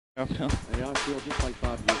Yeah, I feel just like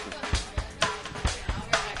Bob Uecker.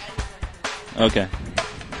 Okay.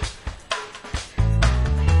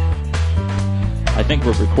 I think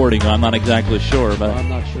we're recording. I'm not exactly sure, but I'm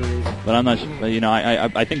not sure either. But I'm not.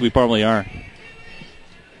 But, I think we probably are.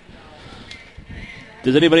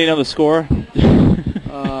 Does anybody know the score?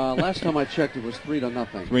 Last time I checked, it was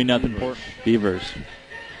 3-0. 3-0 Portland Beavers.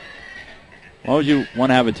 Why would you want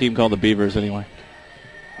to have a team called the Beavers anyway?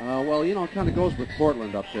 Well, it kind of goes with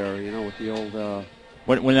Portland up there, with the old...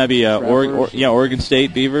 Wouldn't that be Oregon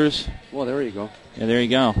State Beavers? Well, there you go. Yeah, there you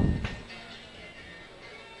go.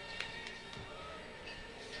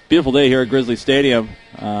 Beautiful day here at Grizzly Stadium.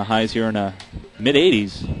 Highs here in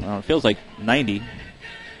mid-80s. It feels like 90.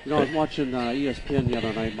 I was watching ESPN the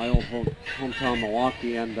other night, my old hometown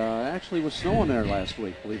Milwaukee, and actually was snowing there last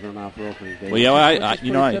week, believe it or not, for opening day. Well, yeah,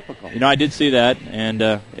 I did see that, and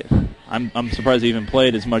I'm surprised they even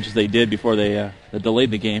played as much as they did before they delayed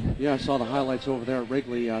the game. Yeah, I saw the highlights over there at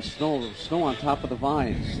Wrigley. Snow on top of the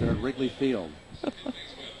vines there at Wrigley Field.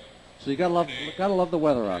 So you gotta love the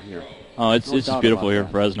weather out here. Oh, it's just beautiful here in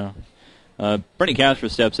Fresno. Bernie Castro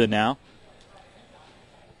steps in now.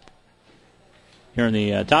 Here in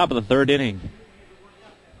the top of the third inning.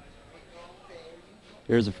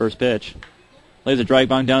 Here's the first pitch. Lays a drive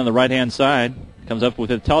bomb down on the right-hand side. Comes up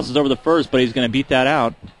with it, tosses over the first, but he's going to beat that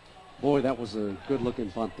out. Boy, that was a good-looking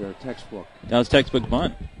bunt there, textbook. That was textbook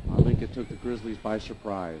bunt. I think it took the Grizzlies by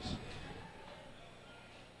surprise.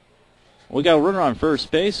 We got a runner on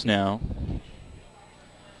first base now.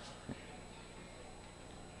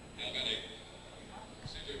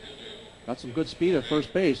 Got some good speed at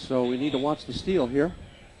first base, so we need to watch the steal here.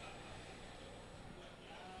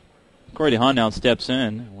 Corey DeHaan now steps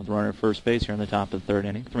in with the runner at first base here in the top of the third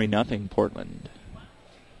inning. 3-0 Portland.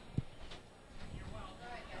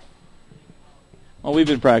 Oh, we've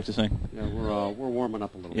been practicing. Yeah, we're warming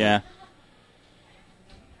up a little bit. Yeah.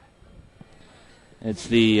 It's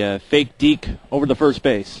the fake deke over the first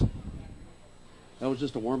base. That was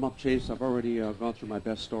just a warm-up chase. I've already gone through my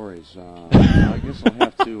best stories. I guess I'll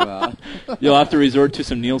have to... You'll have to resort to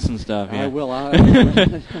some Nielsen stuff. Yeah. I will.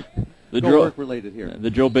 The drill work-related here.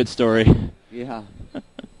 The drill bit story. Yeah.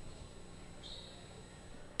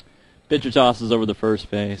 Pitcher tosses over the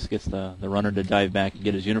first base, gets the runner to dive back and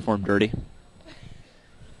get his uniform dirty.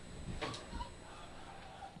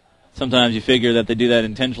 Sometimes you figure that they do that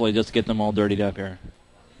intentionally just to get them all dirtied up here.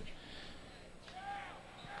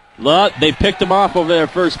 Look, they picked him off over there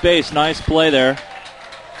at first base. Nice play there.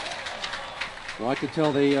 Well, I could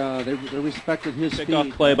tell they respected his speed.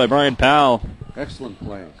 Pick-off play by Brian Powell. Excellent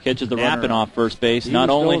play. Catches the runner off first base. He was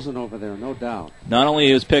dozing over there, no doubt. Not only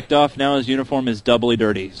he was picked off, now his uniform is doubly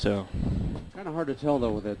dirty. So kind of hard to tell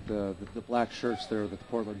though that the black shirts there that the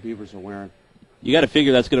Portland Beavers are wearing. You got to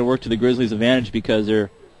figure that's going to work to the Grizzlies' advantage because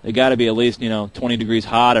they got to be at least 20 degrees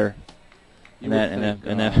hotter. You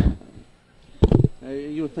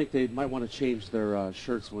would think they might want to change their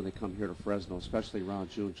shirts when they come here to Fresno, especially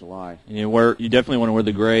around June, July. And you definitely want to wear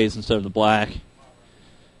the grays instead of the black.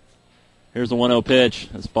 Here's the 1-0 pitch.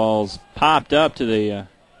 This ball's popped up to the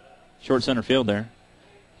short center field there.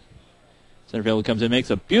 Center fielder comes in, makes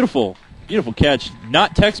a beautiful, beautiful catch.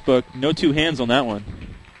 Not textbook. No two hands on that one.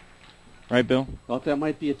 Right, Bill? Thought that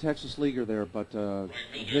might be a Texas leaguer there, but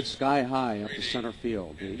hit sky high up the center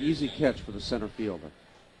field. An easy catch for the center fielder.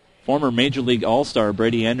 Former Major League All-Star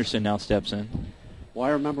Brady Anderson now steps in. Well,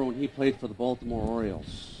 I remember when he played for the Baltimore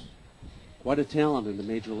Orioles. Quite a talent in the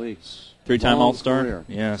major leagues. Three-time All-Star? Career.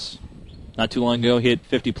 Yes. Not too long ago, he hit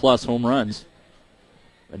 50-plus home runs.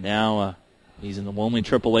 But now he's in the only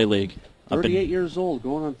AAA league. 38 years old,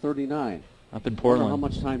 going on 39. Up in Portland. I wonder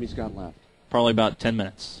how much time he's got left. Probably about 10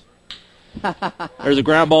 minutes. There's a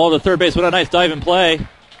ground ball to third base. What a nice dive and play.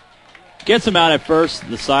 Gets him out at first.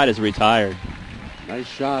 The side is retired. Nice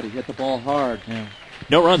shot. He hit the ball hard. Yeah.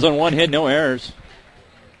 No runs on one hit, no errors.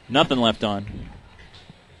 Nothing left on.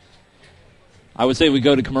 I would say we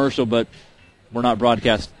go to commercial, but we're not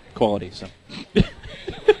broadcast quality. So.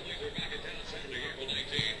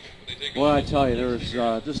 Well, I tell you, there's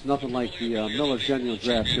just nothing like the Miller Genuine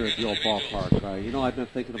Draft here at the old ballpark. I've been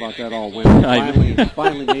thinking about that all winter.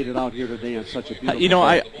 Finally made it out here today on such a beautiful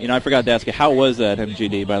day. I forgot to ask you, how was that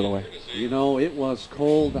MGD, by the way? It was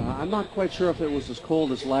cold. I'm not quite sure if it was as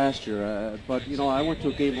cold as last year, but I went to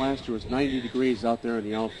a game last year. It was 90 degrees out there in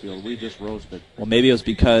the outfield. We just roasted. Well, maybe it was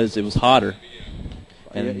because it was hotter.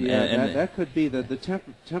 That could be the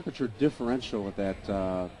temperature differential with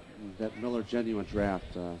that Miller Genuine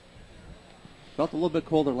Draft. Felt a little bit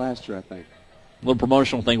colder last year, I think. A little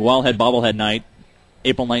promotional thing. Wildhead Bobblehead Night,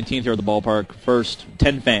 April 19th here at the ballpark. First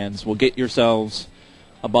 10 fans will get yourselves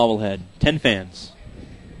a bobblehead. 10 fans.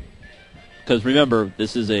 because remember,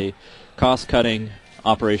 this is a cost-cutting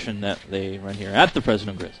operation that they run here at the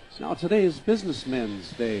Fresno Grizzlies. Now, today is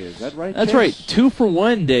Businessmen's Day. Is that right, That's Chase? right.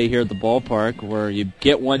 2-for-1 day here at the ballpark, where you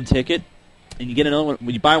get one ticket, and you get another one.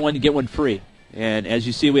 When you buy one, you get one free. And as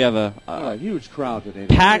you see, we have a huge crowd today.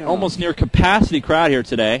 Packed, almost near capacity crowd here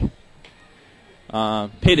today.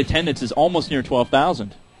 Paid attendance is almost near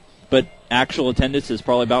 12,000. But actual attendance is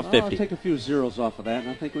probably about 50. I'll take a few zeros off of that, and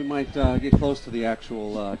I think we might get close to the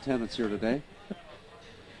actual attendance here today.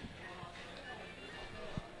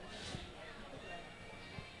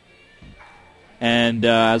 And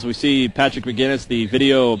as we see Patrick McGinnis, the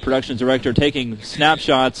video production director, taking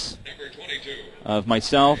snapshots of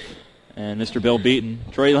myself and Mr. Bill Beaton.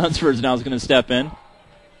 Trey Lunsford is now going to step in,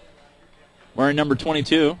 wearing number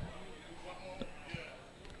 22.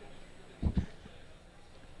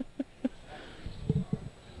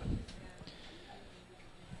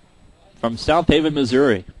 From South Haven,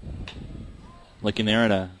 Missouri. Looking there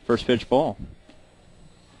at a first pitch ball.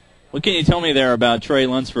 What can you tell me there about Trey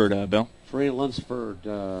Lunsford, Bill? Trey Lunsford,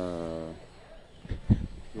 well,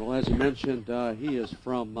 as you mentioned, he is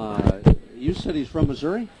from, you said he's from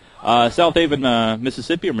Missouri? South Haven,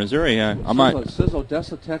 Mississippi or Missouri. It says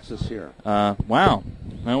Odessa, Texas here. Wow.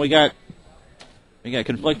 Well, we got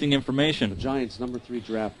conflicting information. The Giants' number 3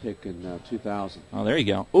 draft pick in 2000. Oh, there you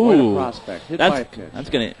go. Ooh, prospect. Hit by a pitch. That's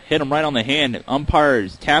going to hit him right on the hand. Umpire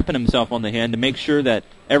is tapping himself on the hand to make sure that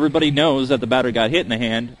everybody knows that the batter got hit in the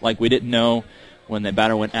hand, like we didn't know when the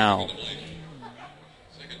batter went out.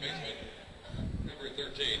 Second baseman, number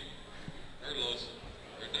 13,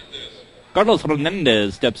 Carlos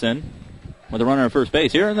Hernandez steps in with a runner at first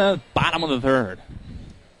base here in the bottom of the third.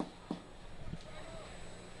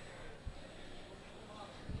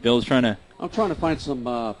 Bill's I'm trying to find some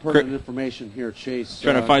pertinent information here, Chase.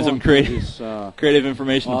 Trying to find some creative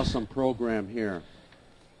information. Awesome program here.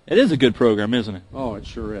 It is a good program, isn't it? Oh, it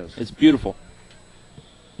sure is. It's beautiful.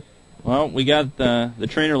 Well, we got the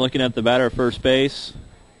trainer looking at the batter at first base.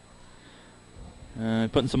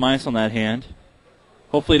 Putting some ice on that hand.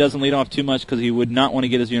 Hopefully he doesn't lead off too much because he would not want to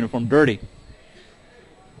get his uniform dirty.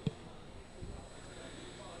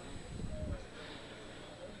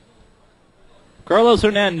 Carlos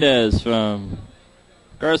Hernandez from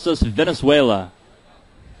Garces, Venezuela.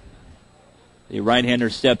 The right-hander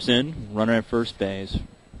steps in, runner at first base.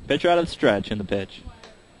 Pitcher out of the stretch in the pitch.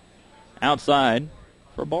 Outside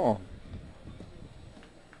for a ball.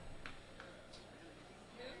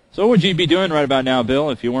 So what would you be doing right about now, Bill,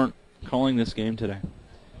 if you weren't calling this game today?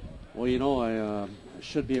 Well, you know, I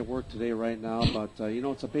should be at work today right now, but, you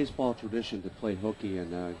know, it's a baseball tradition to play hooky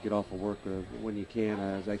and get off of work when you can.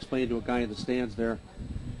 As I explained to a guy in the stands there,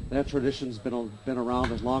 that tradition's been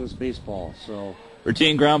around as long as baseball. So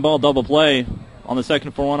routine ground ball double play on the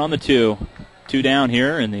second for one on the 2. 2 down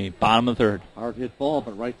here in the bottom of the third. Hard hit ball,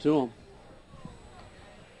 but right to him.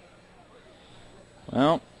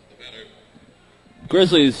 Well,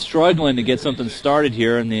 Grizzlies struggling to get something started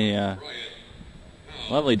here in the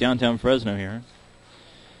lovely downtown Fresno here.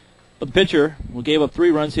 But the pitcher, who gave up 3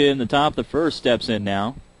 runs here in the top of the first, steps in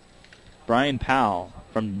now. Brian Powell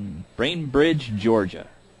from Bainbridge, Georgia.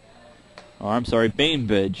 Oh, I'm sorry,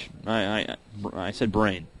 Bainbridge. I said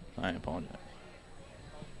Brain. I apologize.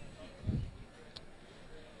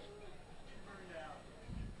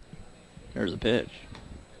 There's a pitch.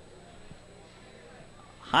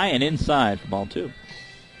 High and inside for ball 2.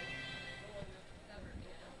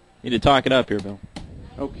 Need to talk it up here, Bill.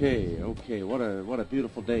 Okay. What a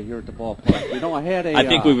beautiful day here at the ballpark. You know, I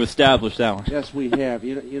think we've established that one. Yes, we have.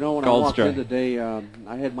 You know, when I walked in today,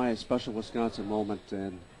 I had my special Wisconsin moment,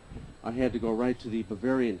 and I had to go right to the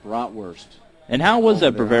Bavarian bratwurst. And how was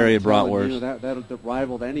that Bavarian bratwurst? That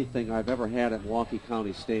rivaled anything I've ever had at Milwaukee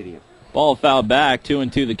County Stadium. Ball fouled back,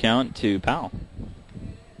 2-2 the count to Powell.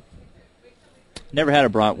 Never had a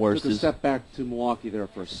bratwurst. Took a step back to Milwaukee there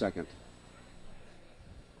for a second.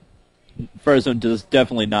 Fresno does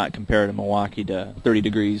definitely not compare to Milwaukee to 30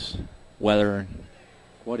 degrees weather.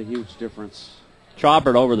 What a huge difference.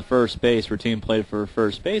 Choppered over the first base. Routine played for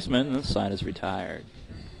first baseman, and this side is retired.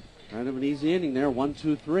 Kind of an easy inning there,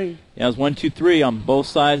 1-2-3. Yeah, it was 1-2-3 on both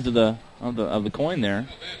sides of the coin there.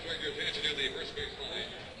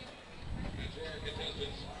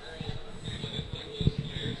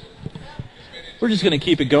 We're just going to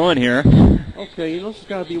keep it going here. Okay, you know, this has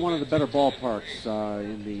got to be one of the better ballparks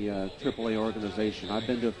in the AAA organization. I've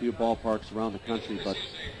been to a few ballparks around the country, but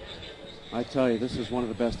I tell you, this is one of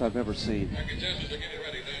the best I've ever seen.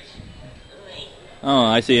 Oh,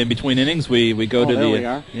 I see. In between innings, we go to there the we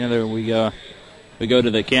are. Yeah, there we go. We go to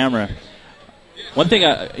the camera. One thing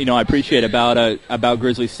I appreciate about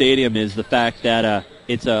Grizzly Stadium is the fact that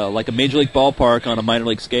it's like a major league ballpark on a minor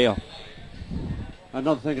league scale.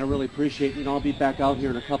 Another thing I really appreciate, I'll be back out here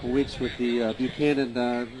in a couple weeks with the Buchanan.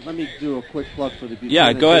 Let me do a quick plug for the Buchanan.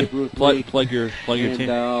 Yeah, go ahead. Plug your and, team.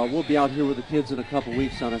 We'll be out here with the kids in a couple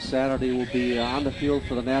weeks on a Saturday. We'll be on the field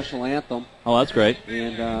for the national anthem. Oh, that's great.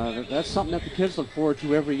 And that's something that the kids look forward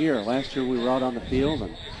to every year. Last year we were out on the field,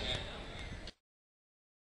 and